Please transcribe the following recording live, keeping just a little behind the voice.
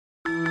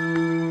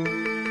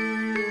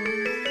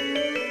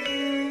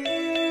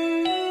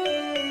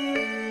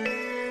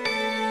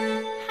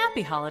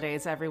Happy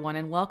holidays, everyone,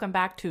 and welcome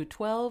back to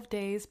 12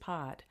 Days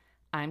Pod.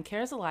 I'm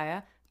Kara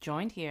Zelaya,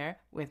 joined here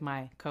with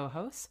my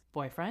co-host,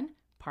 boyfriend,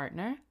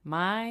 partner,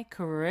 my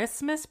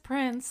Christmas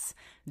prince,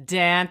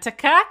 Dan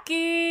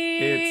Takaki.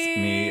 It's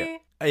me,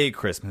 a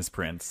Christmas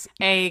prince.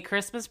 A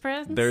Christmas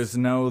prince? There's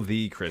no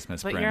the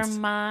Christmas but prince. But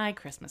you're my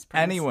Christmas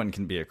prince. Anyone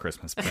can be a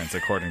Christmas prince,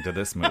 according to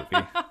this movie.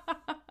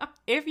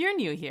 If you're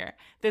new here,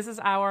 this is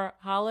our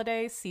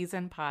holiday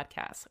season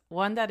podcast,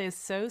 one that is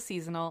so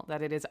seasonal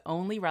that it is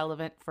only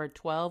relevant for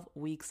 12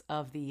 weeks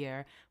of the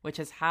year, which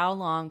is how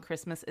long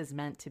Christmas is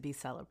meant to be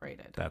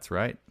celebrated. That's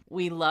right.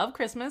 We love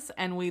Christmas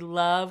and we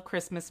love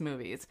Christmas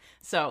movies.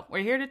 So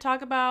we're here to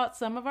talk about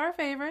some of our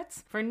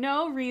favorites for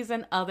no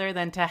reason other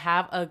than to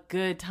have a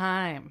good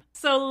time.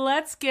 So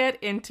let's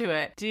get into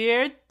it.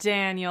 Dear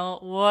Daniel,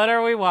 what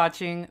are we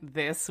watching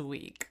this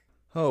week?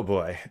 Oh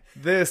boy.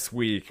 This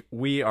week,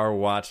 we are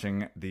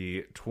watching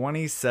the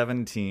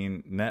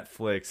 2017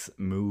 Netflix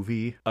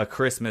movie, A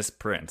Christmas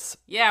Prince.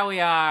 Yeah, we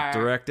are.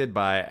 Directed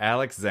by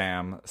Alex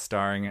Zam,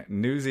 starring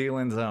New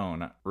Zealand's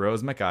own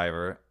Rose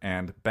McIver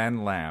and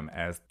Ben Lamb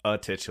as a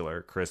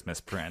titular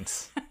Christmas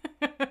Prince.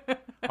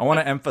 I want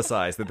to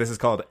emphasize that this is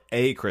called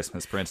A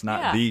Christmas Prince,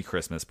 not The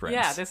Christmas Prince.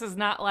 Yeah, this is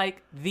not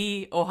like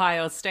the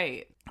Ohio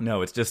State.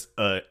 No, it's just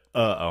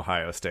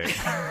Ohio State.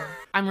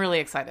 I'm really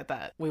excited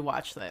that we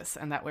watched this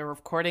and that we're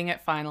recording it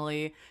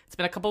finally. It's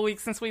been a couple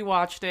weeks since we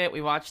watched it.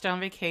 We watched it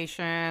on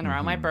vacation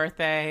around my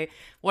birthday.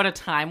 What a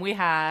time we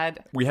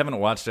had. We haven't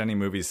watched any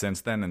movies since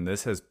then, and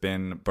this has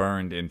been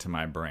burned into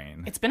my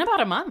brain. It's been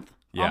about a month.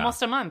 Yeah.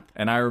 Almost a month.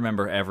 And I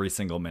remember every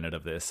single minute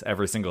of this,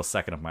 every single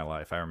second of my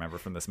life I remember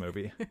from this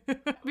movie.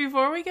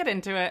 Before we get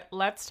into it,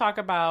 let's talk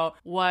about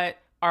what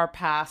our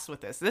past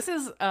with this. This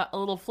is a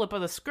little flip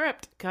of the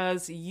script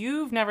because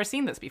you've never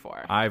seen this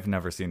before. I've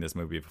never seen this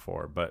movie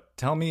before, but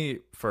tell me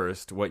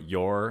first what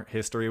your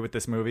history with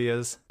this movie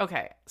is.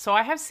 Okay, so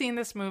I have seen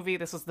this movie.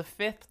 This was the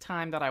 5th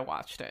time that I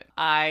watched it.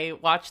 I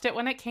watched it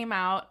when it came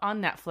out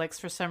on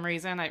Netflix for some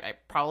reason. I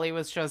probably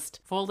was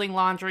just folding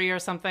laundry or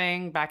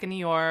something back in New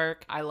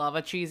York. I love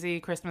a cheesy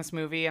Christmas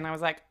movie, and I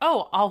was like,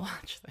 oh, I'll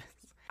watch this.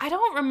 I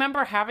don't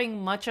remember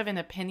having much of an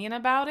opinion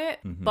about it,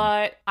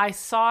 but I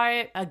saw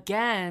it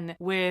again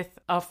with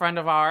a friend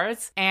of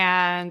ours,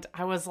 and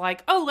I was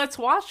like, oh, let's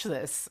watch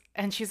this.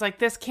 And she's like,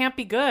 this can't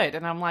be good.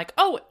 And I'm like,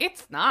 oh,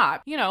 it's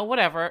not. You know,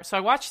 whatever. So I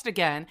watched it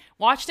again,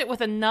 watched it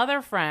with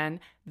another friend,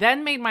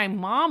 then made my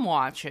mom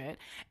watch it.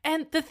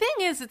 And the thing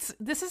is,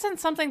 this isn't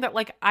something that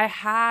like I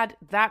had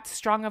that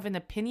strong of an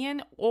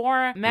opinion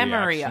or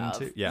memory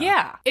of.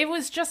 Yeah. It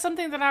was just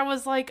something that I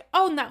was like,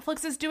 oh,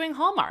 Netflix is doing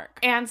Hallmark.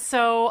 And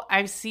so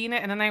I've seen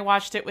it and then I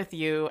watched it with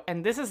you.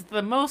 And this is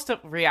the most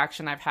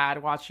reaction I've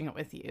had watching it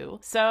with you.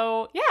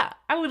 So yeah,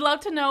 I would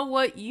love to know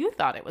what you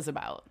thought it was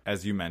about.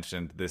 As you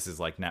mentioned, this is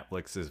like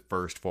Netflix's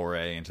first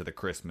foray into the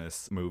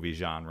Christmas movie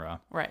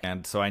genre. Right.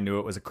 And so I knew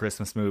it was a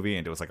Christmas movie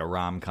and it was like a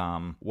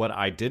rom-com. What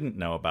I didn't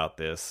know about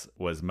this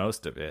was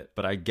most of it,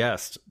 but I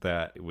guessed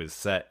that it was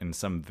set in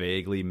some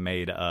vaguely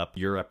made up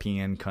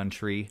European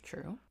country.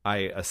 True.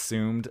 I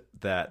assumed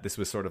that this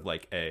was sort of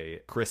like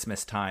a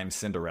Christmas time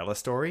Cinderella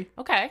story.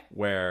 Okay.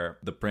 Where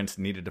the prince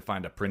needed to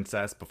find a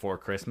princess before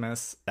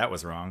Christmas. That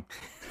was wrong.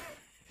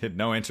 Had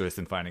no interest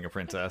in finding a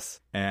princess.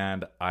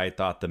 And I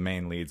thought the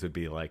main leads would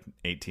be like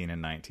 18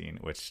 and 19,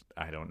 which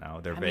I don't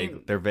know.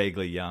 They're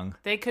vaguely young.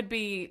 They could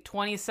be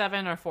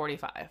 27 or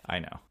 45. I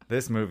know.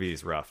 This movie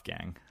is rough,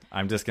 gang.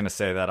 I'm just going to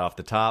say that off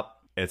the top.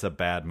 It's a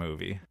bad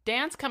movie.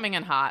 Dan's coming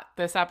in hot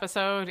this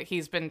episode.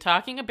 He's been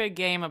talking a big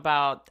game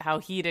about how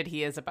heated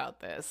he is about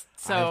this.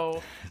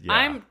 So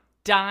I'm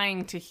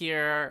dying to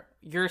hear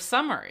your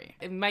summary.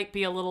 It might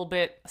be a little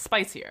bit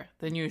spicier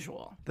than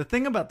usual. The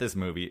thing about this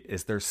movie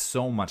is there's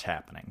so much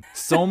happening.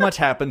 So much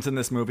happens in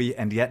this movie,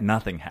 and yet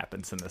nothing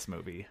happens in this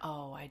movie.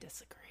 Oh, I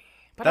disagree.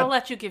 But I'll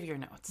let you give your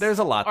notes. There's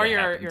a lot that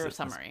happens. Or your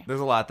summary. There's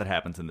a lot that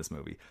happens in this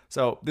movie.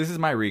 So this is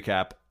my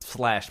recap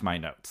 / my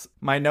notes.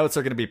 My notes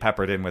are going to be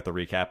peppered in with the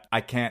recap.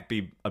 I can't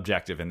be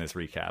objective in this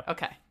recap.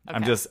 Okay.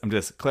 I'm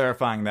just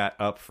clarifying that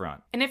up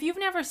front. And if you've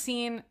never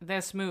seen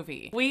this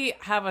movie, we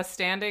have a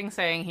standing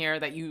saying here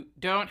that you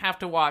don't have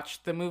to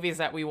watch the movies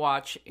that we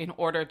watch in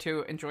order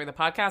to enjoy the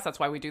podcast. That's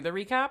why we do the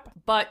recap.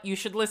 But you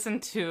should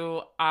listen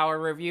to our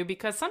review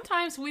because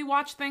sometimes we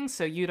watch things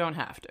so you don't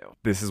have to.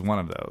 This is one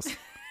of those.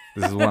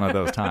 This is one of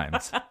those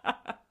times.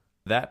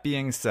 That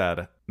being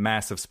said,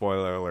 massive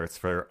spoiler alerts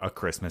for A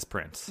Christmas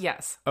Prince.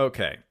 Yes.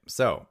 Okay,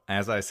 so,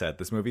 as I said,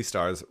 this movie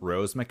stars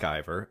Rose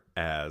McIver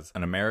as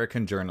an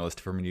American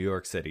journalist from New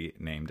York City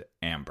named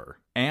Amber.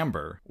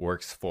 Amber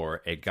works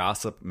for a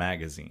gossip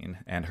magazine,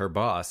 and her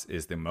boss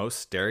is the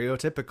most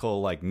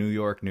stereotypical, like, New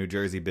York, New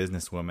Jersey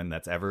businesswoman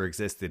that's ever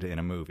existed in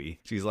a movie.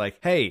 She's like,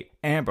 hey,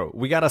 Amber,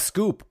 we got a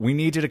scoop. We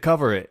need you to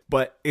cover it.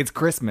 But it's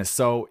Christmas,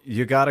 so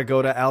you gotta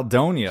go to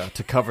Aldonia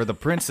to cover the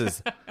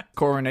prince's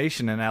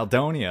coronation in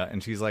Aldonia.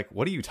 And she's like,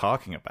 what are you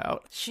talking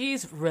about?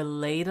 She's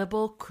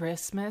relatable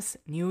Christmas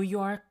New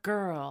York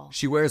girl.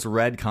 She wears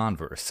red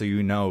Converse, so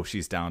you know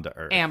she's down to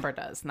earth. Amber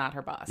does, not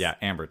her boss. Yeah,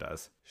 Amber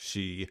does.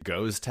 She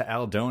goes to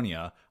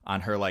Aldonia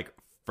on her, like,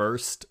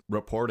 first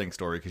reporting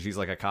story because she's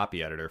like a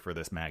copy editor for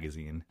this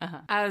magazine.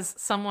 As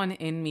someone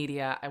in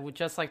media, I would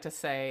just like to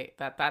say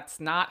that that's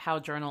not how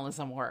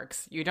journalism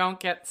works. You don't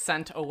get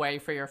sent away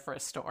for your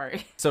first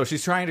story. So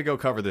she's trying to go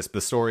cover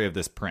the story of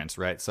this prince,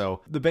 right?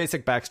 So the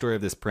basic backstory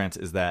of this prince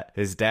is that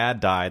his dad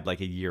died like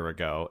a year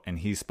ago and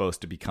he's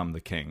supposed to become the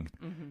king.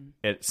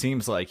 It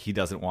seems like he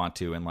doesn't want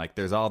to, and like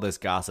there's all this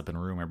gossip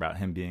and rumor about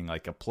him being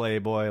like a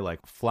playboy,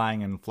 like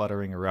flying and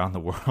fluttering around the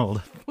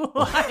world.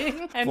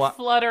 Flying and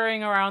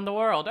fluttering around the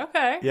world.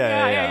 Okay.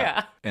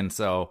 Yeah. And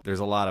so there's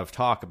a lot of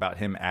talk about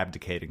him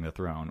abdicating the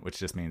throne, which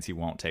just means he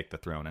won't take the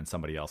throne and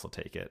somebody else will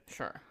take it.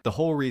 Sure. The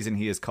whole reason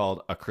he is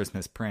called a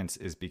Christmas prince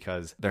is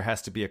because there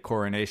has to be a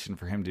coronation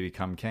for him to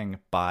become king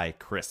by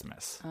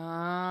Christmas.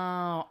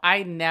 Oh,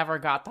 I never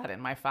got that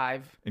in my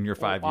 5 in your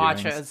 5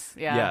 watches.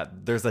 Viewings. Yeah,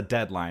 there's a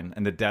deadline,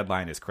 and the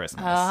deadline is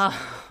Christmas.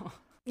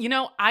 You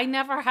know, I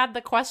never had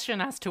the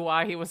question as to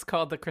why he was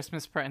called the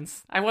Christmas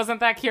Prince. I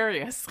wasn't that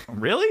curious.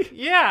 Really?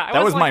 Yeah.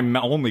 That was like...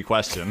 my only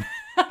question.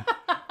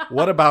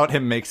 What about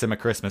him makes him a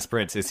Christmas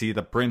prince? Is he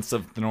the prince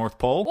of the North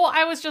Pole? Well,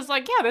 I was just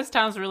like, yeah, this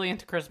town's really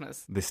into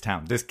Christmas. This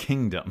town, this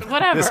kingdom,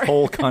 whatever. This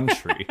whole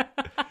country.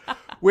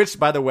 Which,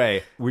 by the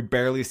way, we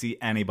barely see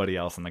anybody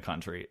else in the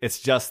country. It's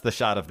just the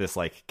shot of this,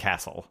 like,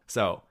 castle.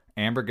 So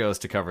Amber goes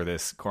to cover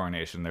this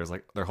coronation.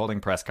 They're holding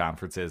press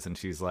conferences, and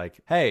she's like,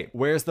 hey,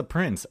 where's the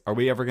prince? Are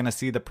we ever going to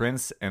see the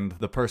prince? And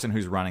the person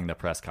who's running the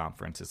press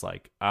conference is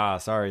like,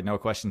 sorry, no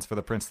questions for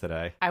the prince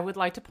today. I would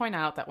like to point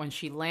out that when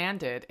she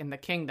landed in the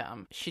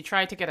kingdom, she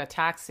tried to get a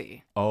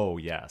taxi. Oh,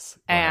 yes.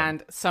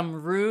 And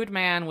some rude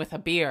man with a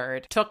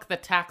beard took the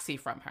taxi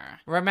from her.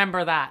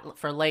 Remember that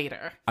for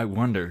later. I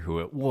wonder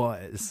who it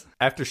was.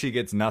 After she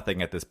gets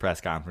nothing at this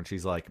press conference,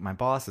 she's like, my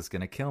boss is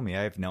going to kill me.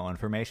 I have no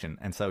information.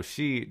 And so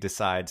she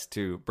decides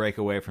to break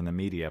away from the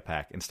media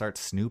pack and start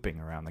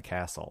snooping around the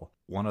castle.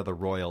 One of the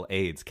royal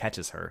aides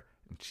catches her.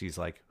 And she's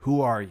like,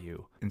 who are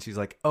you? And she's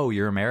like, oh,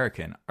 you're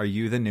American. Are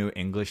you the new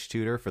English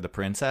tutor for the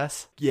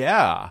princess?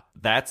 Yeah,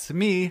 that's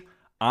me.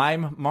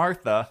 I'm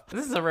Martha.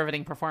 This is a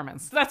riveting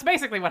performance. That's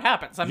basically what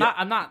happens. I'm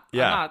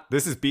not.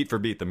 This is beat for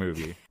beat the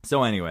movie.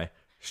 So anyway,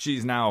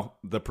 she's now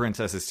the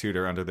princess's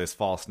tutor under this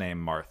false name,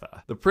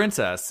 Martha. The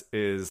princess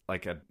is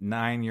like a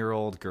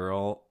 9-year-old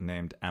girl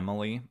named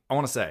Emily. I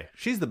want to say,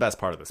 she's the best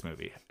part of this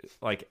movie.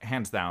 Like,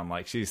 hands down,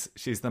 like, she's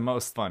the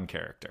most fun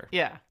character.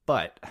 Yeah.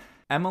 But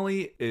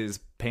Emily is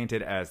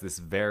painted as this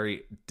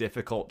very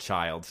difficult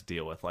child to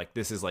deal with. Like,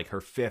 this is like her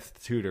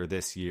 5th tutor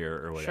this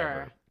year or whatever.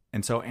 Sure.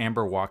 And so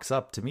Amber walks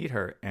up to meet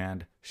her,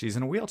 and she's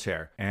in a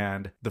wheelchair.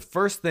 And the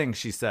first thing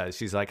she says,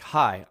 she's like,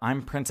 hi,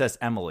 I'm Princess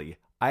Emily.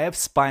 I have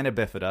spina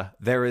bifida.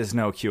 There is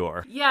no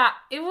cure. Yeah,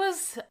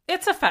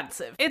 it's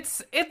offensive.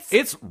 It's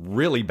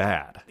really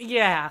bad.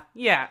 Yeah,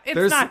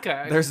 it's not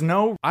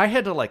good. I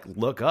had to like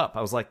look up.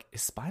 I was like,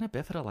 is spina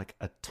bifida like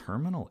a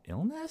terminal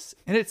illness?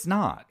 And it's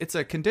not. It's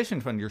a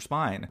condition from your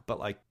spine, but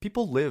like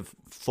people live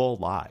full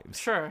lives.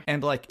 Sure.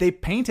 And like they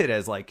paint it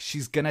as like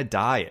she's gonna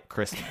die at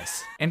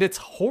Christmas. And it's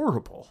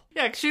horrible.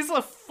 Yeah, she's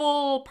a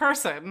full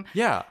person.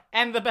 Yeah.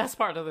 And the best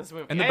part of this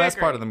movie.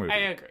 I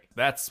agree.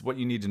 That's what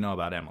you need to know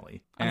about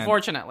Emily.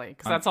 Unfortunately,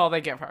 because that's all they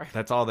give her.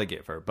 That's all they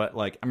give her. But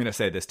like, I'm going to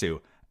say this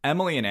too.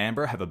 Emily and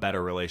Amber have a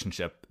better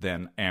relationship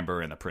than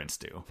Amber and the prince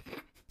do.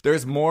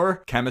 There's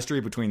more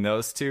chemistry between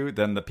those two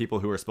than the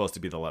people who are supposed to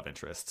be the love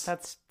interests.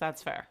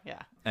 That's fair,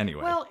 yeah.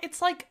 Anyway. Well,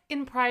 it's like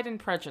in Pride and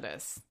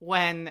Prejudice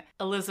when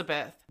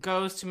Elizabeth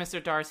goes to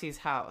Mr. Darcy's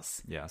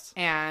house. Yes.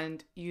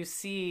 And you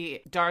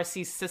see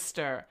Darcy's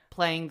sister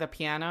playing the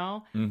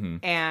piano.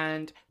 Mm-hmm.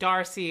 And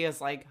Darcy is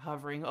like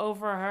hovering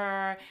over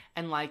her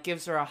and like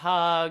gives her a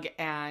hug.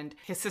 And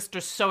his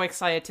sister's so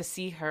excited to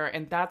see her.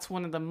 And that's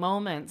one of the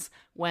moments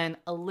when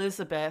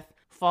Elizabeth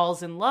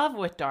falls in love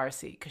with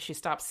Darcy because she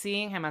stops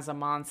seeing him as a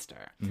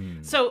monster.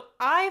 So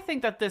I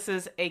think that this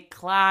is a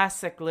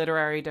classic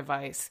literary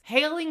device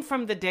hailing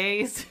from the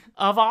days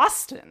of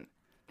Austen.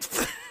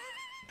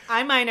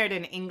 I minored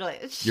in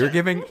English. You're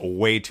giving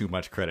way too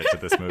much credit to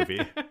this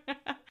movie.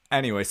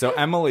 Anyway, so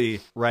Emily,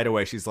 right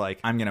away, she's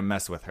like, I'm going to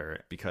mess with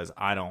her because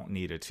I don't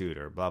need a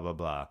tutor, blah, blah,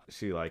 blah.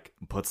 She, like,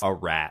 puts a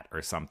rat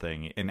or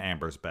something in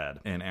Amber's bed.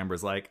 And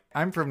Amber's like,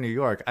 I'm from New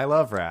York. I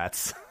love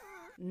rats.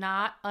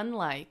 Not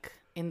unlike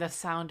in The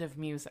Sound of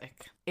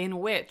Music, in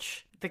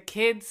which the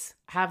kids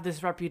have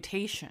this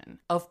reputation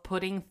of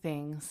putting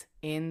things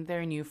in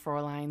their new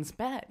Fräulein's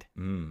bed.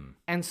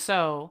 And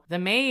so the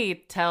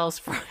maid tells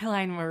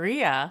Fräulein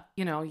Maria,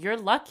 you're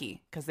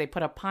lucky because they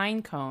put a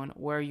pine cone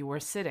where you were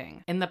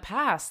sitting. In the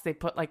past, they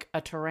put like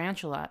a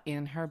tarantula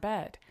in her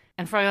bed.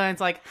 And Fräulein's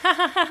like, ha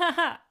ha ha ha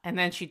ha. And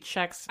then she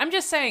checks. I'm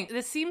just saying,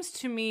 this seems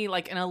to me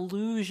like an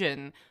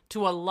allusion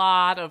to a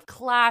lot of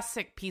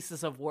classic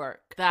pieces of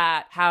work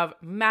that have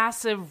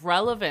massive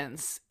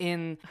relevance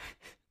in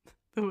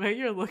the way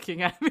you're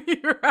looking at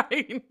me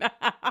right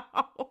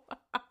now.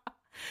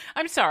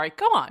 I'm sorry.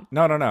 Go on.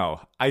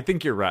 No. I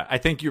think you're right. I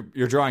think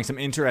you're drawing some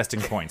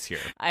interesting points here.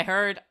 I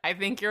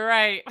think you're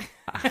right.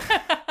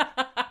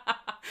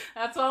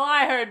 That's all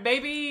I heard,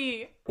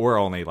 baby. We're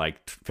only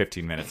like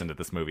 15 minutes into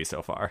this movie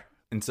so far.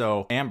 And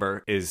so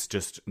Amber is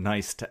just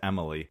nice to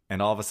Emily.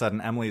 And all of a sudden,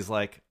 Emily's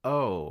like,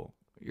 oh,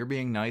 you're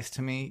being nice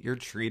to me? You're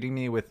treating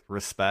me with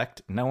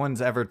respect? No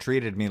one's ever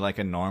treated me like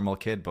a normal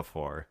kid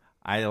before.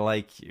 I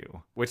like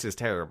you, which is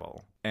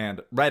terrible.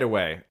 And right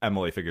away,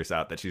 Emily figures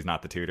out that she's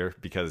not the tutor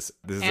because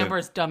this is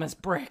Amber's dumb as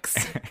bricks.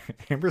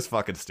 Amber's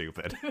fucking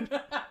stupid.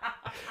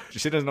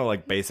 She doesn't know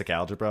like basic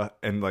algebra,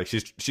 and like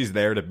she's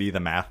there to be the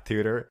math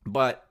tutor,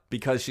 but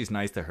because she's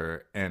nice to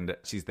her and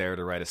she's there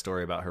to write a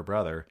story about her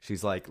brother,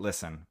 she's like,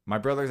 listen, my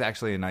brother's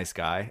actually a nice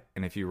guy,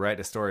 and if you write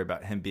a story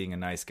about him being a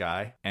nice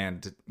guy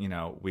and, you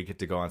know, we get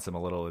to go on some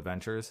little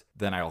adventures,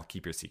 then I'll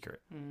keep your secret.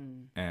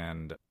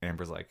 And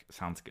Amber's like,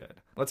 sounds good.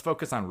 Let's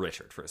focus on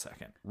Richard for a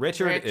second.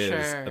 Richard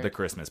is the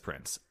Christmas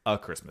prince, a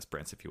Christmas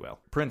prince, if you will.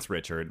 Prince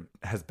Richard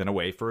has been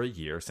away for a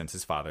year since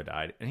his father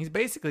died, and he's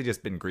basically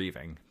just been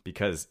grieving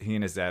because he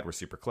and his dad were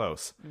super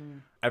close.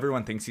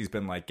 Everyone thinks he's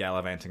been like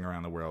gallivanting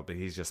around the world, but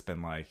he's just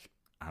been like,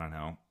 I don't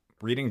know,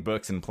 reading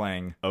books and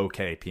playing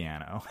okay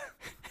piano.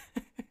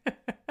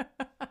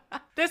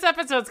 This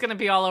episode's going to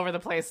be all over the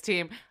place,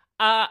 team.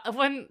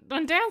 When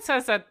Dan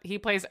says that he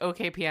plays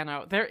okay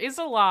piano, there is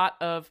a lot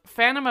of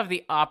Phantom of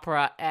the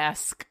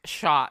Opera-esque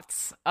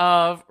shots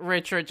of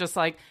Richard just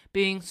like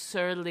being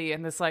surly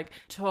and this like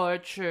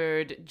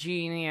tortured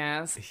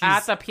genius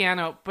at the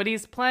piano, but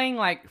he's playing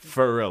like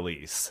for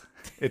release.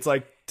 It's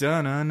like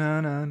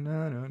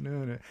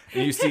and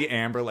you see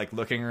Amber like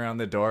looking around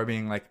the door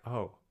being like,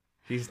 oh,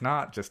 he's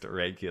not just a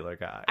regular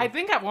guy. I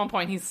think at one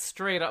point he's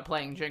straight up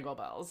playing Jingle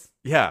Bells.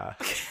 Yeah.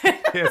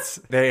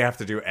 They have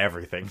to do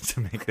everything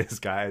to make this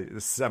guy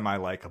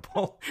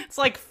semi-likable. It's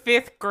like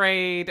 5th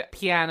grade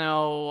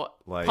piano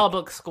like,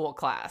 public school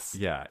class.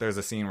 Yeah. There's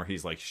a scene where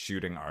he's like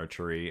shooting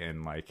archery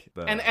in like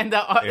the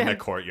the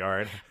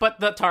courtyard. But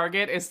the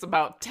target is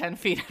about 10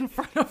 feet in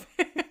front of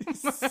him.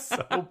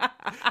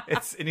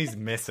 And he's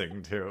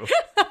missing too.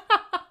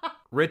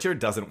 Richard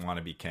doesn't want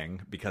to be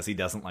king because he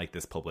doesn't like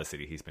this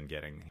publicity he's been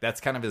getting.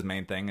 That's kind of his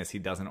main thing, is he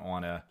doesn't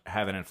want to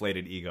have an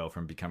inflated ego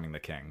from becoming the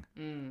king.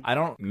 I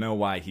don't know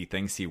why he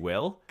thinks he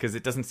will, because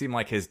it doesn't seem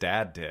like his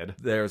dad did.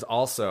 There's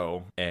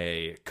also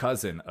a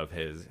cousin of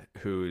his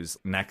who's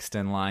next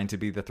in line to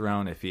be the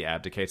throne if he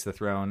abdicates the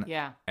throne.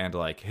 Yeah. And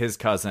like his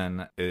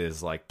cousin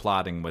is like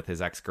plotting with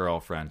his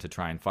ex-girlfriend to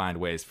try and find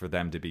ways for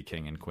them to be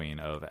king and queen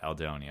of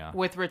Aldonia.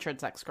 With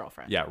Richard's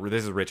ex-girlfriend. Yeah,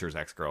 this is Richard's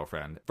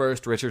ex-girlfriend.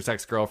 First, Richard's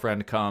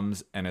ex-girlfriend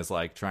comes and is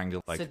like trying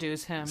to like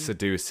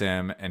seduce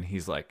him, and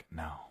he's like,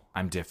 no,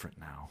 I'm different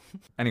now.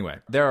 Anyway,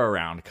 they're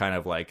around kind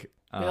of like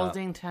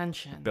building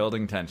tension,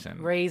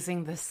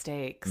 raising the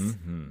stakes,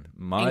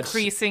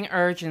 increasing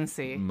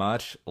urgency,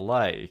 much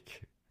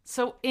like.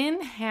 So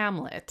in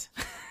Hamlet,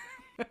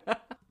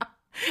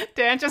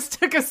 Dan just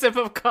took a sip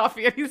of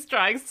coffee and he's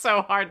trying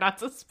so hard not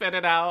to spit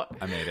it out.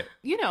 I made it.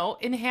 You know,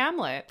 in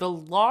Hamlet, the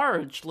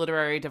large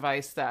literary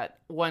device that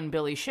One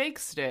Billy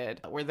Shakes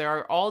did, where there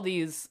are all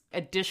these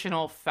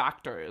additional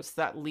factors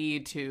that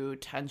lead to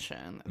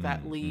tension,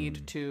 that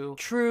lead to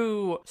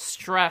true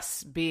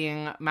stress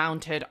being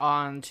mounted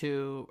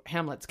onto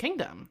Hamlet's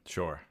kingdom.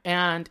 Sure.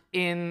 And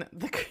in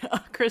the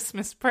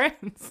Christmas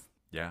Prince.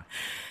 Yeah,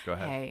 go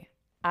ahead. Hey,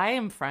 I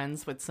am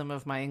friends with some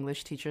of my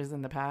English teachers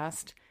in the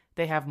past.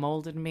 They have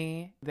molded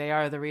me. They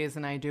are the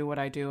reason I do what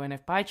I do. And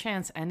if by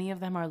chance any of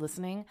them are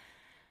listening,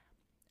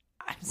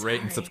 I'm sorry.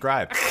 Rate and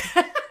subscribe.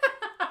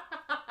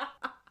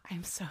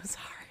 I'm so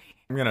sorry.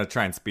 I'm going to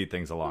try and speed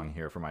things along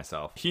here for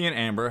myself. He and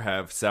Amber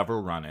have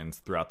several run-ins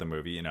throughout the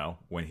movie, you know,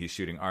 when he's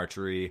shooting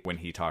archery, when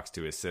he talks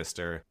to his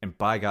sister. And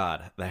by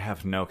God, they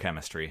have no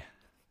chemistry.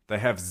 They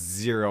have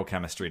zero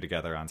chemistry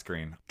together on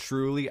screen.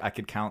 Truly, I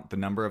could count the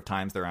number of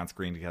times they're on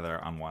screen together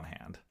on one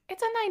hand.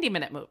 It's a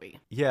 90-minute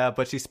movie. Yeah,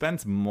 but she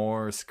spends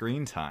more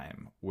screen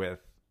time with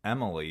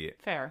Emily.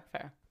 Fair.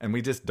 And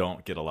we just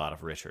don't get a lot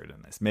of Richard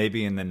in this.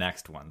 Maybe in the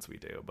next ones we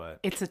do, but...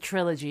 It's a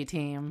trilogy,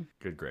 team.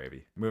 Good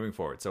gravy. Moving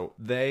forward. So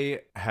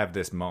they have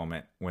this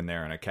moment when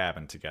they're in a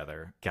cabin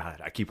together. God,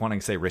 I keep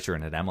wanting to say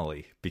Richard and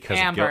Emily because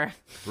Amber.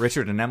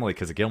 Richard and Emily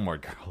because of Gilmore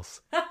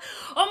Girls.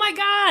 Oh my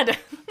God!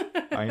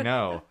 I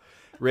know.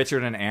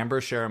 Richard and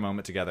Amber share a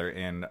moment together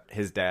in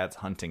his dad's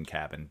hunting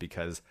cabin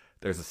because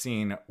there's a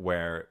scene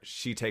where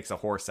she takes a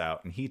horse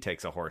out and he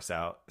takes a horse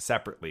out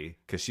separately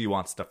because she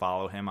wants to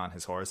follow him on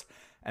his horse.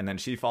 And then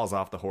she falls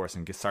off the horse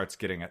and starts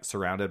getting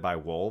surrounded by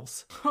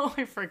wolves. Oh,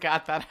 I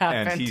forgot that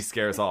happened. And he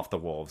scares off the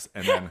wolves.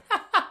 And then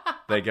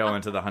they go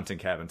into the hunting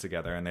cabin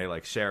together and they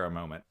like share a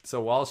moment. So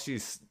while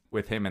she's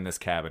with him in this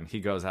cabin, he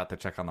goes out to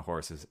check on the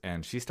horses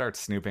and she starts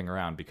snooping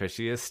around because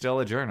she is still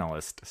a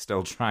journalist,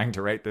 still trying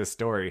to write this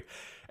story.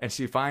 And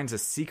she finds a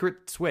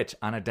secret switch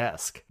on a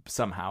desk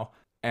somehow.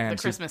 And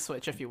the Christmas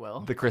switch, if you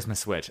will. The Christmas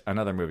switch,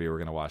 another movie we're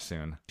going to watch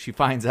soon. She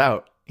finds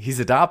out he's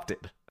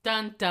adopted.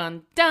 Dun,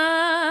 dun,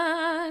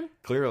 dun!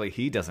 Clearly,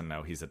 he doesn't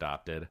know he's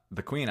adopted.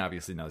 The queen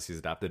obviously knows he's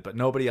adopted, but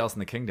nobody else in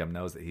the kingdom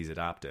knows that he's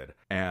adopted.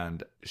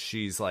 And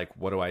she's like,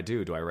 what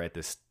do? Do I write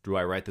this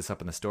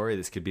up in the story?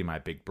 This could be my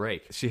big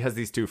break. She has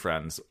these two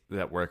friends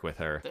that work with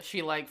her. That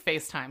she, like,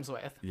 FaceTimes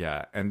with.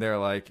 Yeah, and they're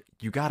like,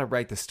 you gotta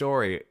write the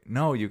story.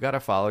 No, you gotta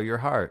follow your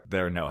heart.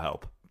 They're no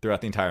help.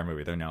 Throughout the entire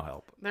movie, they're no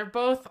help. They're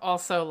both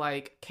also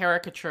like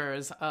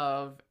caricatures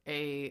of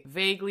a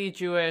vaguely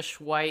Jewish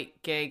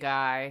white gay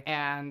guy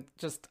and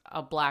just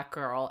a black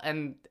girl,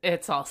 and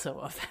it's also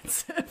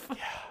offensive. Yeah,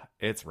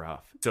 it's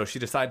rough. So she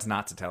decides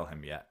not to tell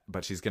him yet,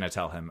 but she's going to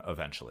tell him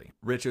eventually.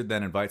 Richard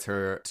then invites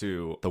her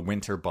to the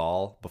winter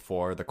ball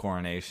before the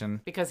coronation.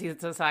 Because he's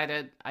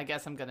decided, I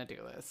guess I'm going to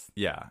do this.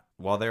 Yeah.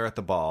 While they're at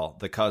the ball,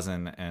 the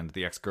cousin and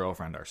the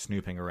ex-girlfriend are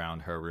snooping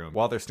around her room.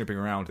 While they're snooping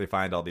around, they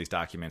find all these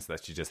documents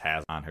that she just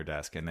has on her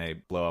desk, and they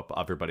blow up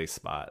everybody's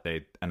spot.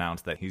 They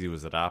announce that he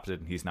was adopted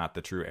and he's not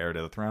the true heir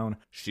to the throne.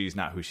 She's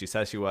not who she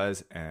says she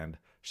was, and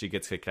she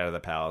gets kicked out of the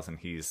palace, and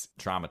he's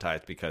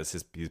traumatized because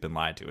he's been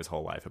lied to his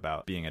whole life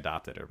about being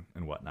adopted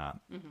and whatnot.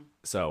 Mm-hmm.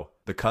 So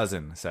the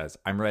cousin says,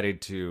 I'm ready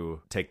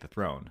to take the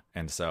throne.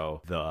 And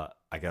so the,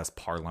 I guess,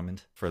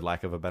 parliament, for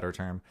lack of a better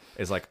term,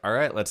 is like, all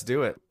right, let's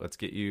do it. Let's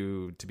get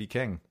you to be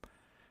king.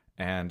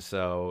 And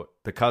so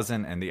the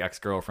cousin and the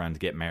ex-girlfriend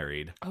get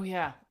married. Oh,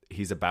 yeah.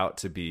 He's about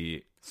to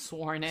be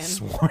sworn in.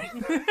 Sworn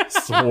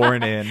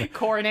in.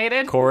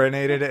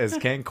 Coronated as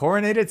king.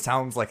 Coronated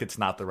sounds like it's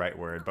not the right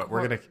word, but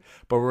we're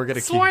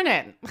gonna sworn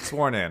in.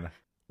 Sworn in.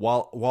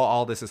 While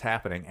all this is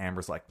happening,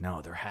 Amber's like,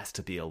 no, there has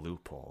to be a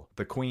loophole.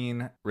 The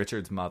queen,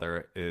 Richard's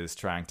mother, is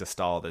trying to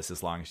stall this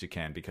as long as she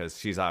can because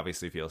she's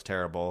obviously feels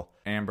terrible.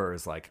 Amber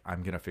is like,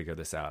 I'm gonna figure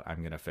this out.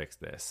 I'm gonna fix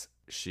this.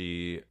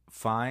 She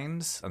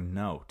finds a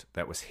note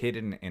that was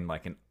hidden in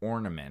like an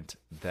ornament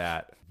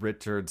that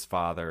Richard's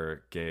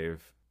father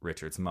gave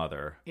Richard's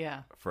mother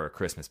for a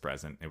Christmas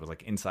present. It was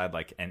like inside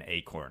like an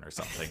acorn or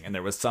something. And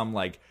there was some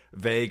like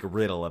vague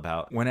riddle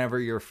about whenever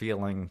you're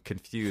feeling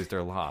confused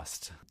or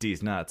lost,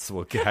 these nuts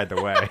will guide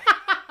the way.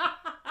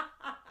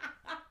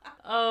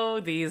 Oh,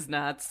 these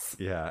nuts.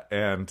 Yeah,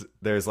 and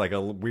there's like a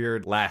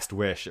weird last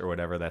wish or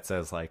whatever that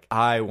says like,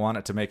 I want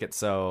it to make it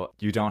so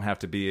you don't have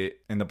to be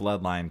in the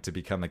bloodline to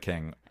become the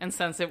king. And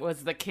since it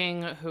was the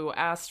king who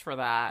asked for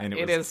that,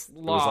 it is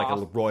law. It was like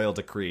a royal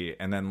decree,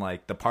 and then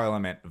like the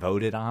parliament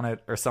voted on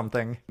it or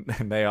something,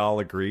 and they all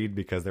agreed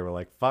because they were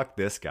like, fuck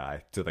this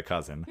guy, to the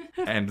cousin.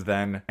 And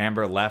then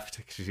Amber left.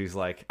 She's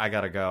like, I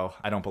gotta go.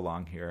 I don't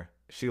belong here.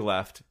 She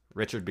left.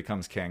 Richard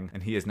becomes king,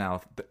 and he is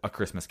now a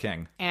Christmas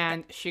king.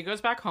 And she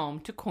goes back home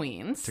to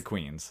Queens.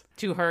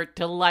 To her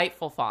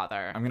delightful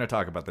father. I'm going to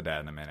talk about the dad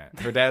in a minute.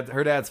 Her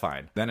dad's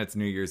fine. Then it's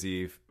New Year's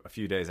Eve, a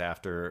few days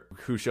after.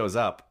 Who shows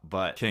up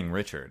but King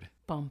Richard?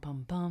 Bum,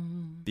 bum,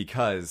 bum.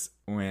 Because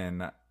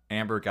when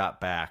Amber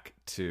got back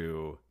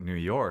to New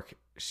York,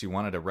 she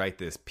wanted to write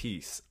this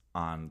piece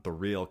on the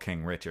real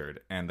King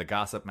Richard. And the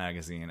Gossip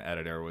magazine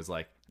editor was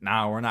like,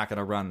 no, we're not going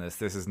to run this.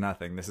 This is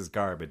nothing. This is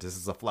garbage. This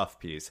is a fluff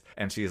piece.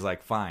 And she's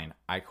like, fine,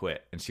 I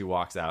quit. And she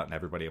walks out, and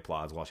everybody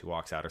applauds while she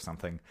walks out or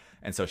something.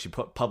 And so she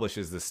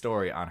publishes this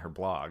story on her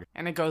blog.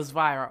 And it goes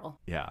viral.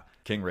 Yeah.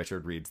 King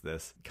Richard reads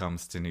this,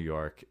 comes to New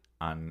York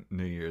on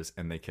New Year's,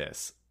 and they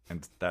kiss.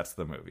 And that's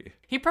the movie.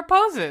 He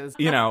proposes.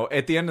 You know,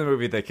 at the end of the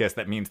movie, they kiss.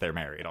 That means they're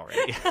married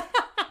already.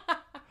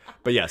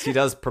 But yes, he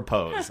does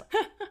propose.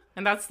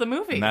 And that's the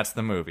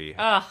movie.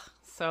 Ugh.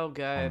 So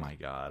good. Oh my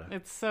God.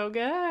 It's so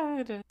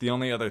good. The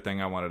only other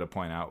thing I wanted to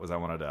point out was I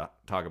wanted to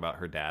talk about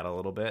her dad a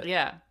little bit.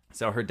 Yeah.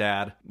 So her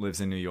dad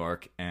lives in New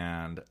York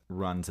and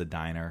runs a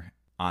diner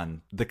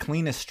on the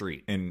cleanest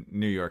street in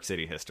New York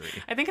City history.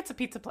 I think it's a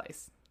pizza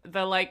place.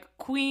 The like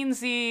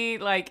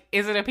Queensy, like,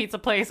 is it a pizza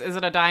place? Is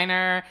it a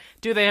diner?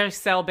 Do they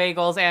sell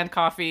bagels and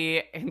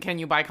coffee? And can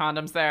you buy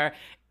condoms there?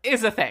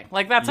 Is a thing.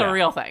 Like, that's a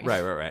real thing.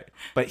 Right.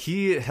 But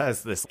he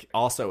has this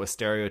also a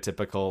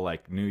stereotypical,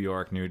 like, New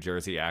York, New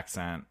Jersey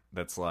accent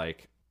that's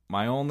like,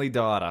 my only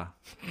daughter.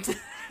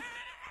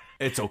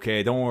 It's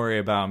okay. Don't worry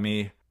about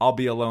me. I'll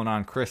be alone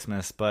on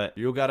Christmas, but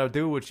you gotta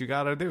do what you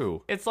gotta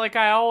do. It's like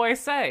I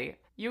always say,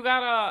 you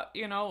gotta,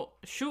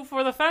 shoot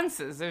for the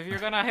fences if you're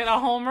gonna hit a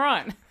home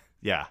run.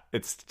 Yeah,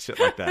 it's shit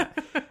like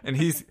that. And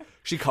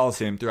she calls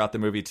him throughout the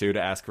movie, too,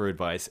 to ask for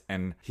advice.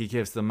 And he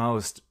gives the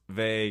most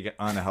vague,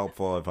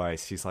 unhelpful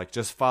advice. He's like,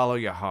 just follow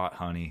your heart,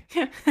 honey.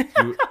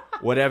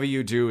 Whatever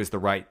you do is the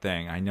right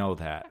thing. I know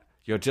that.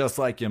 You're just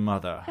like your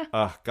mother.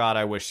 God,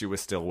 I wish she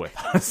was still with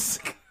us.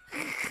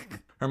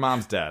 Her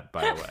mom's dead,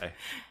 by the way,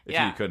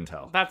 if you couldn't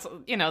tell. That's,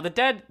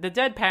 the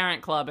Dead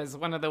Parent Club is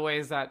one of the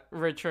ways that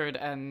Richard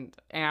and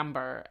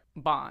Amber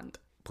bond.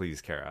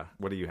 Please, Kara,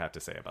 what do you have to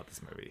say about this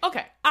movie?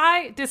 Okay,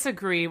 I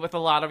disagree with a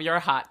lot of your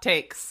hot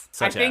takes.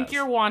 I think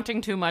you're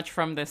wanting too much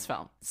from this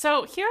film.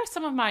 So here are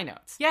some of my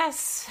notes.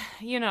 Yes,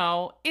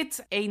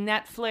 it's a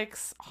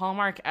Netflix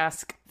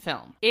Hallmark-esque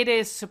film. It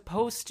is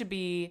supposed to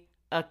be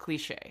a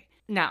cliche.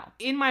 Now,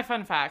 in my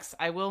fun facts,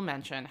 I will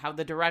mention how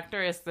the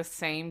director is the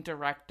same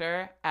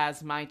director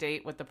as My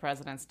Date with the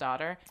President's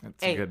Daughter.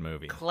 It's a good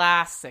movie.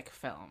 Classic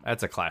film.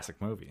 That's a classic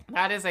movie.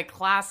 That is a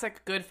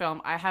classic, good film.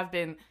 I have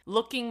been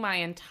looking my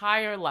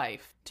entire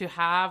life to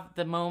have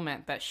the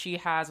moment that she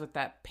has with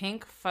that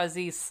pink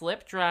fuzzy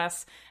slip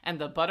dress and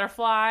the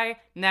butterfly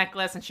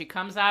necklace, and she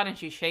comes out and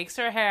she shakes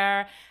her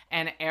hair,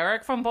 and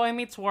Eric from Boy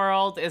Meets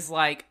World is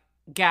like,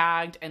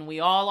 gagged, and we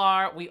all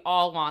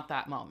want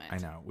that moment. I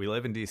know. We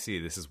live in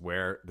DC. This is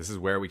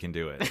where we can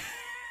do it.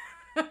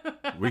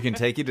 We can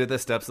take you to the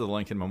steps of the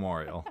Lincoln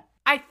Memorial.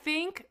 I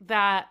think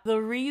that the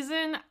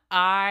reason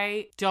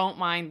I don't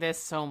mind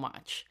this so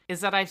much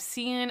is that I've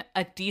seen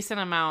a decent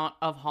amount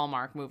of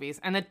Hallmark movies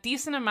and a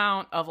decent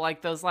amount of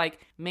like those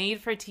like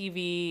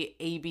made-for-TV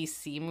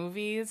ABC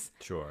movies.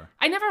 Sure.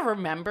 I never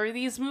remember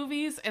these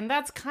movies, and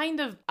that's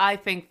kind of, I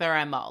think,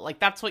 their MO. Like,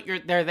 that's what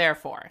they're there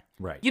for.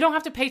 Right. You don't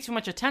have to pay too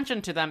much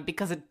attention to them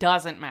because it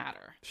doesn't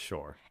matter.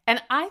 Sure.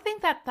 And I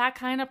think that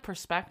kind of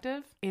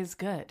perspective is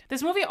good.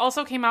 This movie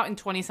also came out in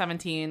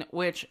 2017,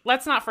 which,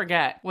 let's not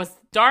forget, was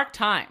dark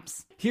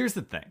times. Here's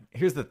the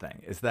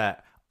thing, is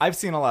that I've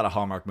seen a lot of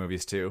Hallmark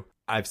movies too.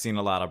 I've seen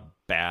a lot of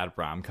bad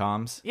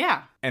rom-coms.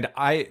 Yeah. And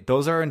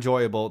those are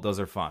enjoyable, those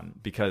are fun,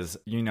 because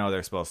you know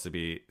they're supposed to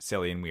be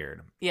silly and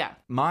weird. Yeah.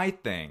 My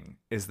thing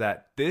is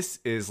that this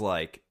is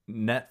like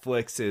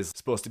Netflix is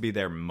supposed to be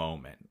their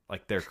moment,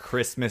 like their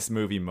Christmas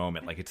movie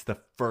moment. Like it's the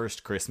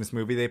first Christmas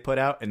movie they put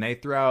out, and they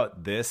threw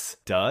out this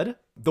dud.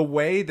 The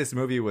way this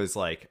movie was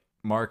like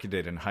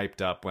marketed and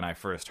hyped up when I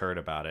first heard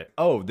about it.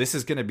 Oh, this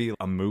is going to be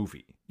a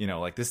movie. You know,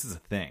 like this is a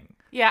thing.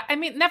 Yeah, I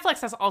mean,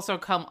 Netflix has also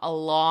come a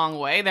long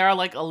way. They're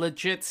like a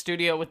legit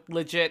studio with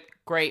legit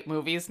great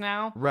movies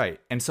now. Right.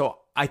 And so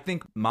I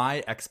think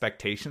my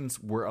expectations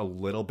were a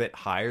little bit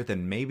higher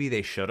than maybe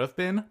they should have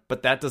been,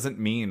 but that doesn't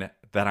mean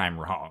that I'm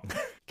wrong.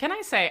 Can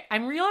I say,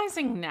 I'm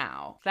realizing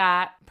now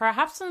that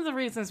perhaps one of the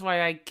reasons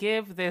why I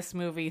give this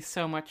movie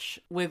so much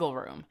wiggle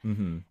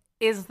room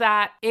is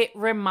that it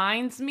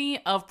reminds me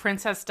of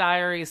Princess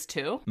Diaries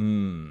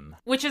 2,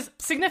 which is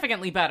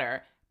significantly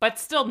better, but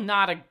still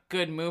not a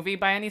good movie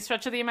by any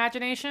stretch of the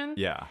imagination.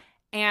 Yeah.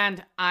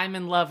 And I'm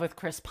in love with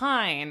Chris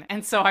Pine,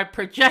 and so I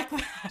project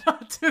that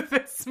onto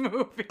this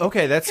movie.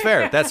 Okay, that's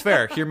fair. That's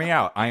fair. Hear me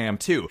out. I am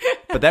too.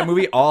 But that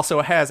movie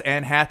also has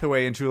Anne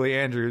Hathaway and Julie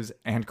Andrews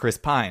and Chris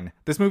Pine.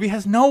 This movie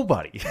has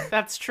nobody.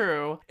 That's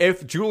true.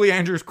 If Julie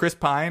Andrews, Chris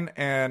Pine,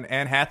 and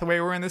Anne Hathaway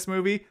were in this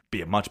movie,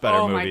 be a much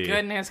better movie. Oh my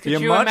goodness, could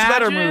be you a much imagine?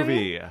 better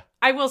movie.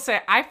 I will say,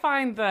 I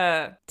find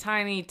the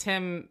Tiny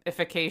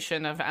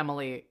Tim-ification of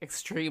Emily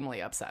extremely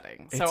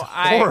upsetting. It's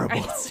horrible.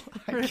 It's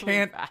really I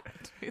can't. bad.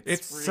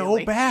 It's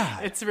so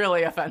bad. It's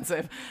really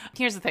offensive.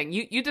 Here's the thing.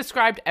 You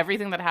described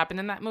everything that happened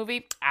in that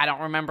movie. I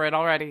don't remember it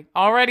already.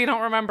 Already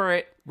don't remember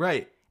it.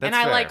 Right. That's and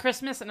I fair. like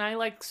Christmas, and I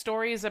like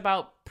stories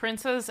about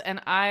princes,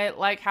 and I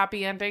like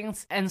happy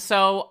endings. And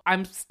so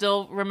I'm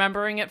still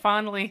remembering it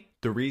fondly.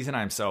 The reason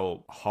I'm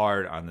so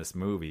hard on this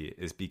movie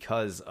is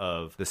because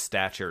of the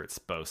stature it's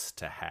supposed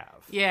to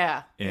have.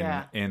 Yeah.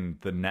 In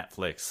the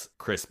Netflix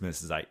Christmas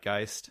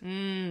zeitgeist.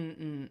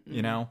 You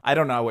know? I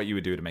don't know what you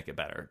would do to make it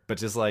better, but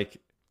just like...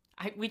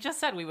 we just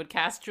said we would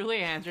cast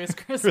Julie Andrews,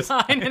 Chris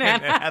Pine, and Anne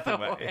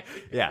Hathaway.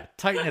 Yeah,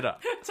 tighten it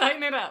up.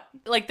 Tighten it up.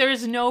 Like,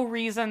 there's no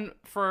reason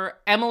for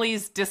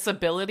Emily's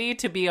disability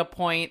to be a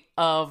point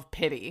of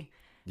pity.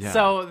 Yeah.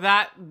 So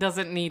that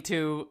doesn't need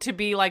to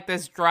be like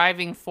this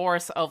driving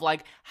force of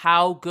like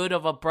how good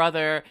of a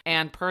brother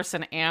and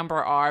person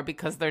Amber are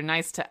because they're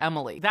nice to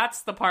Emily.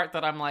 That's the part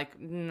that I'm like,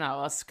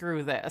 no,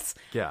 screw this.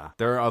 Yeah,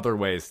 there are other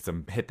ways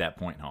to hit that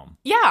point home.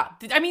 Yeah,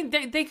 I mean,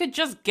 they could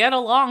just get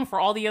along for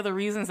all the other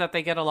reasons that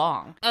they get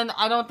along. And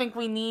I don't think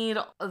we need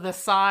the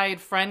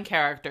side friend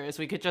characters.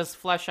 We could just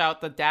flesh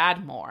out the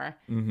dad more.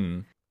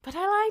 Mm-hmm. But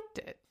I liked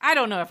it. I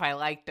don't know if I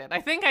liked it.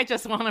 I think I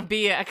just want to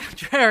be a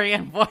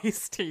contrarian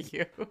voice to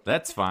you.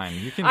 That's fine.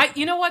 You can.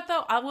 You know what,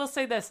 though? I will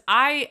say this.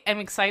 I am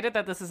excited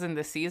that this is in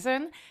this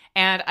season,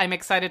 and I'm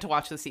excited to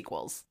watch the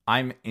sequels.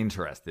 I'm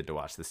interested to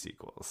watch the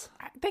sequels.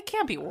 They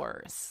can't be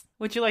worse.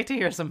 Would you like to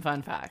hear some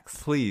fun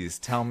facts? Please,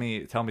 tell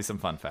me some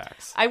fun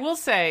facts. I will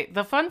say,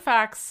 the fun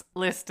facts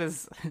list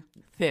is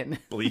thin.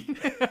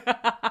 Bleak.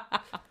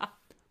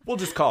 We'll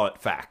just call it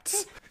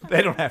facts.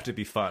 They don't have to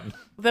be fun.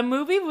 The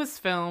movie was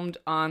filmed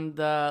on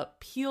the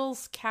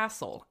Peel's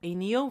Castle, a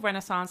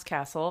neo-Renaissance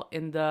castle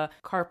in the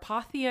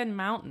Carpathian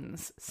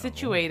Mountains,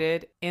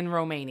 situated in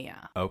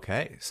Romania.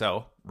 Okay,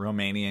 so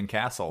Romanian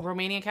castle.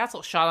 Romanian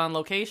castle, shot on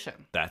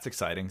location. That's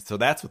exciting. So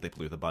that's what they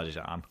blew the budget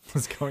on,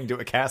 was going to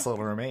a castle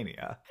in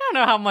Romania. I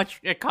don't know how much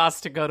it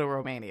costs to go to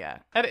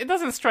Romania. It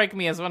doesn't strike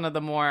me as one of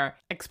the more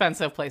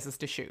expensive places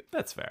to shoot.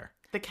 That's fair.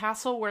 The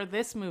castle where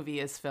this movie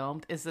is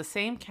filmed is the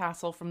same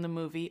castle from the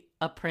movie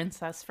A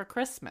Princess for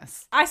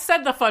Christmas. I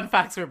said the fun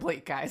facts were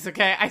bleak, guys,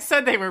 okay? I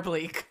said they were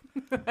bleak.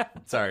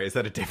 Sorry, is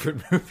that a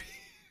different movie?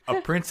 A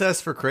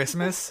Princess for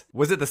Christmas?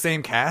 Was it the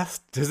same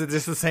cast? Is it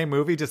just the same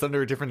movie, just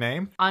under a different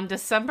name? On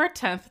December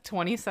 10th,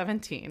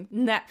 2017,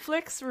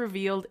 Netflix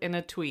revealed in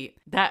a tweet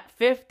that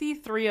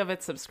 53 of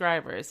its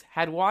subscribers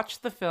had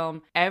watched the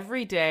film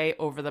every day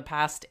over the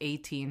past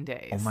 18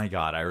 days. Oh my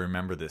God, I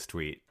remember this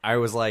tweet. I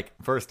was like,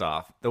 first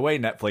off, the way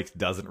Netflix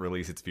doesn't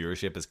release its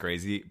viewership is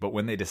crazy, but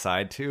when they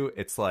decide to,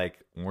 it's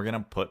like, we're going to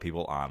put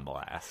people on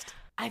blast.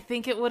 I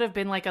think it would have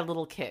been like a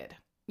little kid.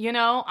 You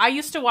know, I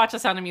used to watch The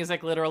Sound of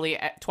Music literally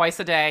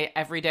twice a day,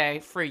 every day,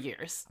 for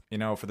years. You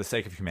know, for the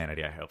sake of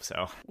humanity, I hope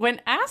so.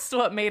 When asked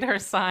what made her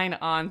sign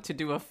on to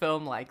do a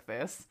film like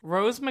this,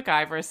 Rose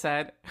McIver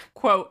said,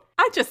 quote,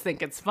 "I just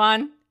think it's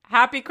fun.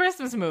 happy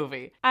Christmas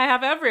movie. I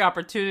have every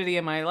opportunity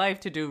in my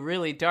life to do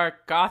really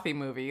dark, gothy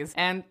movies,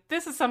 and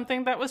this is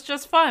something that was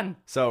just fun.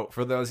 So,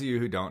 for those of you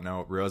who don't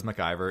know, Rose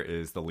McIver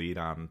is the lead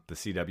on the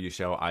CW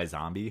show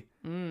iZombie.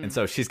 And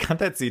so she's got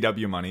that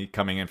CW money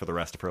coming in for the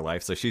rest of her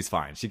life, so she's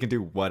fine. She can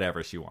do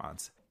whatever she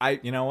wants.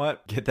 You know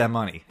what? Get that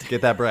money.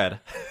 Get that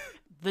bread.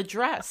 The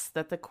dress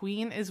that the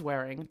Queen is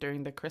wearing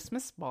during the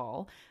Christmas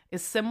ball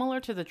is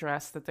similar to the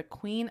dress that the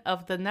Queen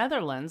of the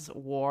Netherlands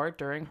wore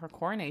during her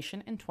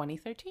coronation in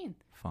 2013.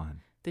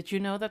 Fun. Did you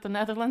know that the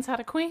Netherlands had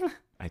a queen?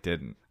 I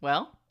didn't.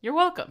 Well, you're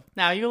welcome.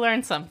 Now you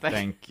learned something.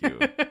 Thank you.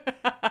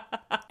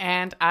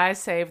 And I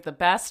saved the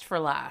best for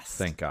last.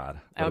 Thank God.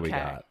 What do we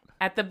got?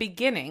 At the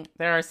beginning,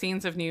 there are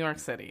scenes of New York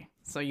City.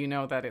 So you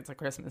know that it's a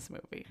Christmas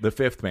movie. The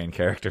fifth main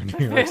character in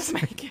New York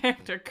City. Main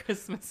character,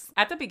 Christmas.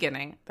 At the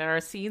beginning, there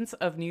are scenes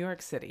of New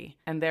York City.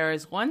 And there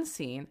is one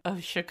scene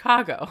of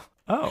Chicago.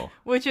 Oh.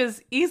 Which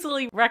is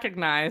easily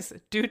recognized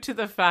due to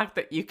the fact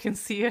that you can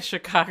see a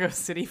Chicago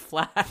City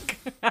flag.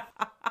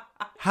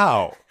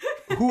 How?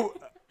 Who?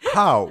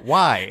 How?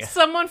 Why?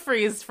 Someone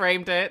freeze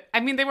framed it.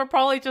 I mean, they were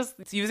probably just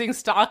using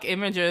stock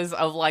images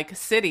of like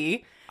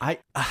city.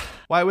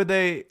 Why would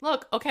they?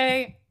 Look,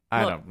 okay.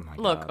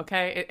 Look,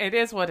 okay. It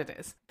is what it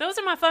is. Those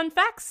are my fun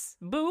facts,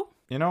 boo.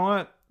 You know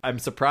what? I'm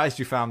surprised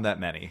you found that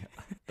many.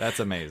 That's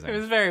amazing. It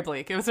was very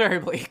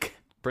bleak.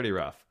 Pretty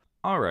rough.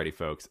 Alrighty,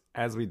 folks.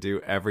 As we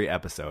do every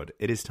episode,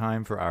 it is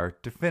time for our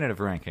definitive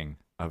ranking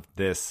of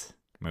this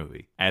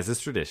movie. As is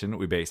tradition,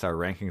 we base our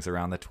rankings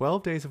around the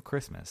 12 days of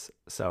Christmas.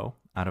 So,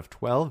 out of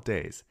 12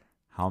 days,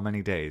 how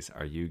many days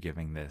are you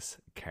giving this,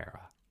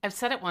 Kara? I've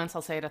said it once,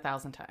 I'll say it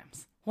 1,000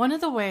 times. One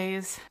of the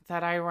ways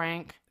that I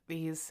rank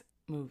these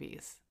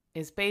movies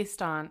is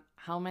based on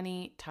how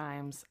many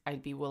times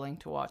I'd be willing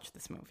to watch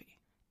this movie.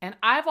 And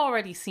I've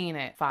already seen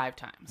it 5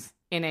 times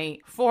in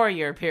a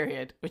 4-year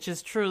period, which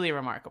is truly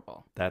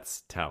remarkable.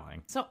 That's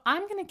telling. So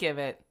I'm going to give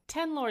it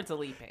 10 Lords of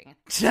Leaping.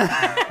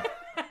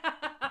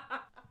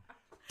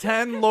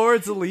 10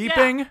 Lords of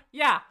Leaping?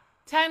 Yeah.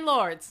 10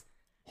 Lords.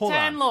 Hold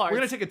 10 on. Lords. We're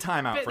going to take a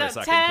time out for a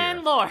second 10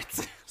 here.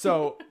 Lords.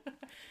 So,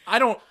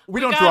 we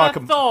don't got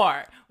draw a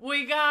Thor.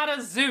 We got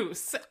a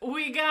Zeus.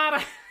 We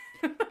got a...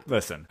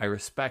 Listen, I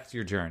respect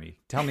your journey.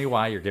 Tell me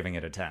why you're giving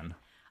it a 10.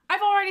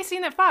 I've already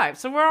seen it 5,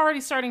 so we're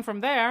already starting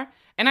from there.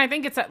 And I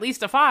think it's at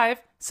least a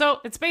 5. So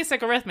it's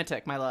basic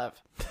arithmetic, my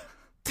love.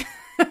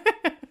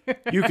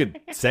 You could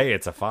say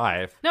it's a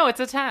 5. No, it's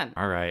a 10.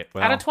 All right.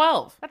 Well, out of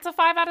 12. That's a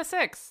 5 out of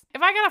 6.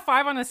 If I got a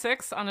 5 on a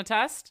 6 on a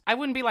test, I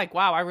wouldn't be like,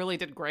 wow, I really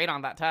did great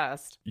on that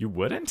test. You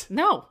wouldn't?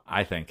 No.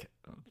 I think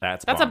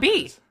that's a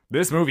B.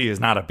 This movie is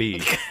not a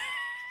B.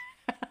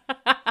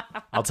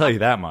 I'll tell you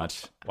that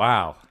much.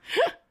 Wow.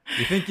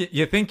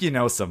 You think you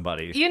know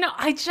somebody. You know,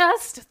 I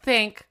just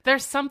think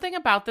there's something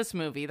about this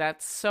movie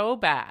that's so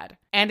bad,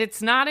 and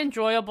it's not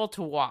enjoyable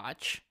to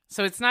watch,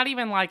 so it's not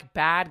even like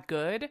bad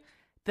good,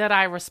 that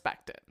I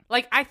respect it.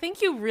 Like, I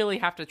think you really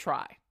have to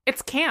try.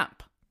 It's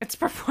camp. It's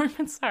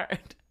performance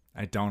art.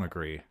 I don't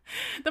agree.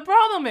 The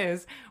problem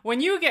is,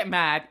 when you get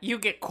mad, you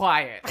get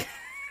quiet.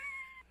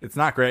 It's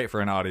not great for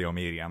an audio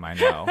medium, I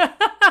know.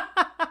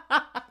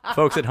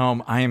 Folks at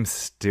home, I am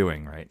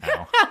stewing right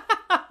now.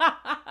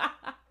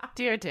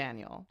 Dear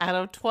Daniel, out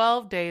of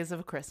 12 days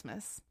of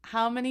Christmas,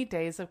 how many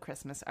days of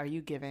Christmas are you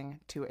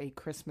giving to a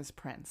Christmas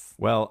Prince?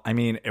 Well, I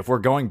mean, if we're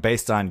going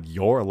based on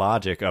your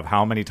logic of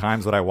how many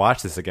times would I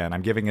watch this again,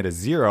 I'm giving it a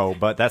 0,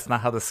 but that's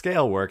not how the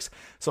scale works.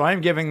 So I'm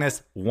giving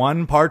this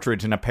 1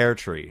 partridge in a pear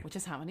tree. Which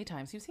is how many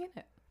times you've seen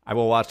it. I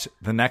will watch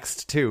the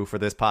next 2 for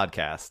this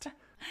podcast.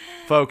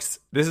 Folks,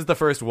 this is the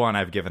first one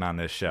I've given on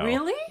this show.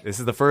 Really? This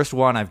is the first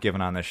one I've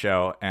given on this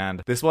show,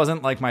 and this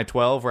wasn't like my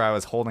 12 where I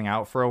was holding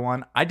out for a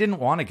 1. I didn't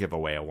want to give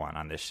away a 1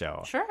 on this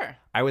show. Sure.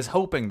 I was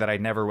hoping that I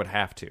never would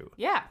have to.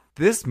 Yeah.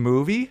 This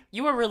movie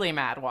You were really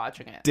mad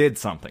watching it. did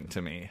something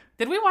to me.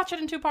 Did we watch it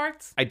in 2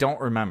 parts? I don't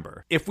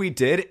remember. If we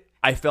did,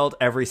 I felt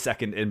every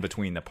second in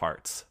between the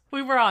parts.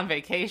 We were on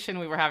vacation.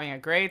 We were having a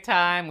great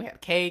time. We had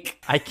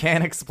cake. I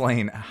can't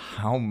explain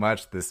how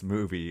much this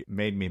movie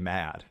made me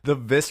mad. The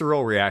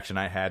visceral reaction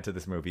I had to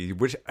this movie,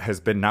 which has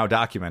been now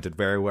documented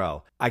very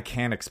well, I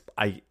can't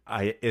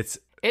it's...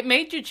 It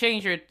made you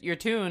change your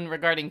tune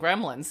regarding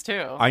Gremlins,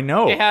 too. I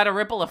know. It had a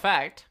ripple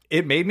effect.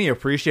 It made me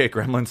appreciate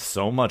Gremlins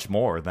so much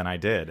more than I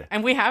did.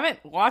 And we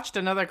haven't watched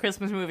another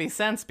Christmas movie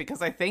since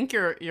because I think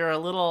you're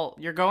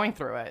going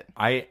through it.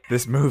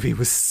 This movie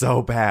was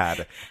so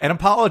bad. And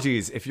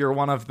apologies if you're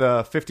one of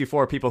the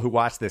 54 people who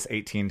watched this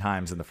 18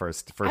 times in the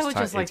first I would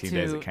just 18 like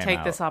days it came to take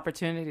out. this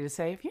opportunity to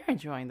say, if you're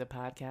enjoying the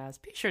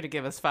podcast, be sure to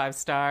give us 5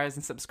 stars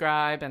and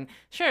subscribe and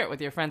share it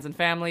with your friends and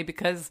family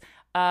because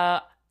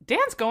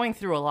Dan's going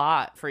through a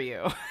lot for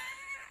you.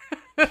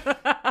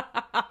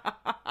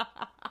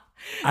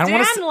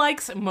 Dan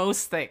likes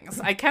most things.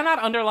 I cannot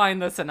underline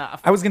this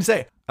enough. I was gonna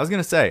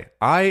say,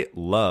 I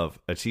love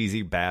a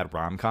cheesy, bad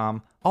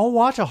rom-com. I'll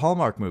watch a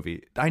Hallmark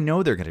movie. I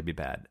know they're gonna be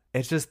bad.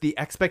 It's just the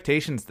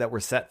expectations that were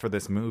set for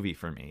this movie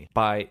for me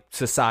by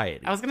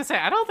society. I was gonna say,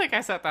 I don't think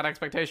I set that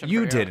expectation for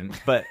you. You didn't,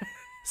 but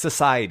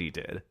Society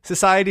did.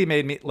 Society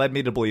led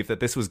me to believe that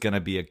this was going to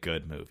be a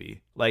good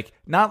movie. Like,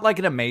 not like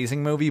an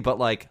amazing movie, but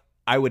like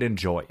I would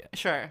enjoy it.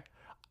 Sure.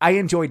 I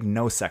enjoyed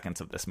no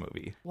seconds of this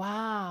movie.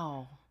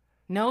 Wow.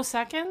 No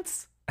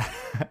seconds?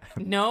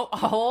 No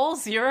whole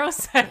 0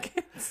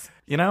 seconds?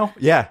 You know?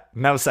 Yeah,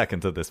 no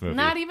seconds of this movie.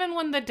 Not even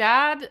when the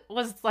dad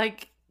was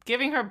like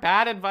giving her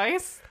bad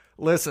advice?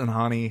 Listen,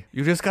 honey,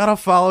 you just gotta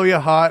follow your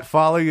heart,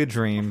 follow your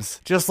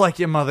dreams, just like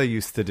your mother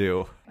used to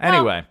do.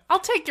 Anyway. Well, I'll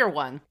take your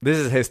one. This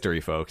is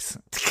history, folks.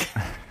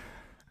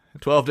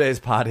 12 Days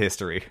Pod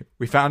History.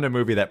 We found a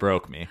movie that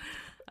broke me.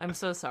 I'm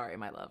so sorry,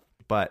 my love.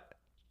 But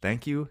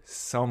thank you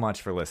so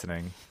much for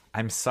listening.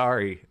 I'm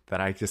sorry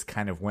that I just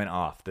kind of went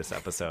off this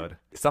episode.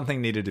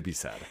 Something needed to be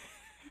said.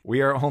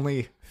 We are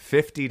only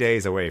 50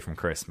 days away from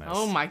Christmas.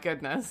 Oh my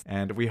goodness.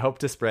 And we hope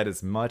to spread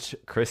as much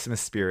Christmas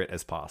spirit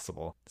as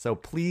possible. So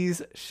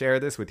please share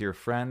this with your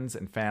friends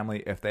and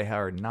family if they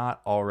are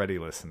not already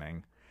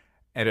listening.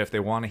 And if they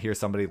want to hear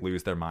somebody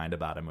lose their mind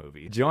about a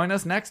movie. Join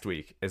us next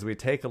week as we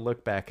take a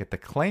look back at the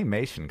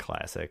claymation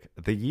classic,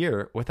 The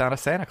Year Without a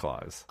Santa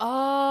Claus.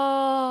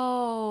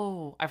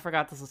 Oh, I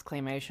forgot this was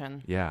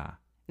claymation. Yeah.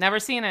 Never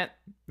seen it.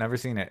 Never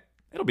seen it.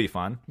 It'll be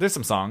fun. There's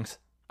some songs.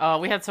 Oh,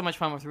 we had so much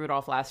fun with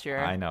Rudolph last year.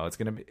 I know. It's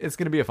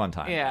gonna be a fun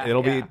time. Yeah.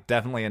 It'll be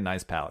definitely a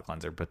nice palate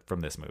cleanser, but from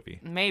this movie.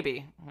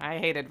 Maybe. I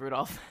hated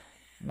Rudolph.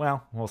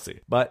 Well, we'll see.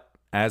 But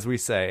as we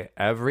say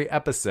every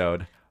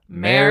episode,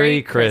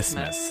 Merry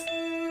Christmas.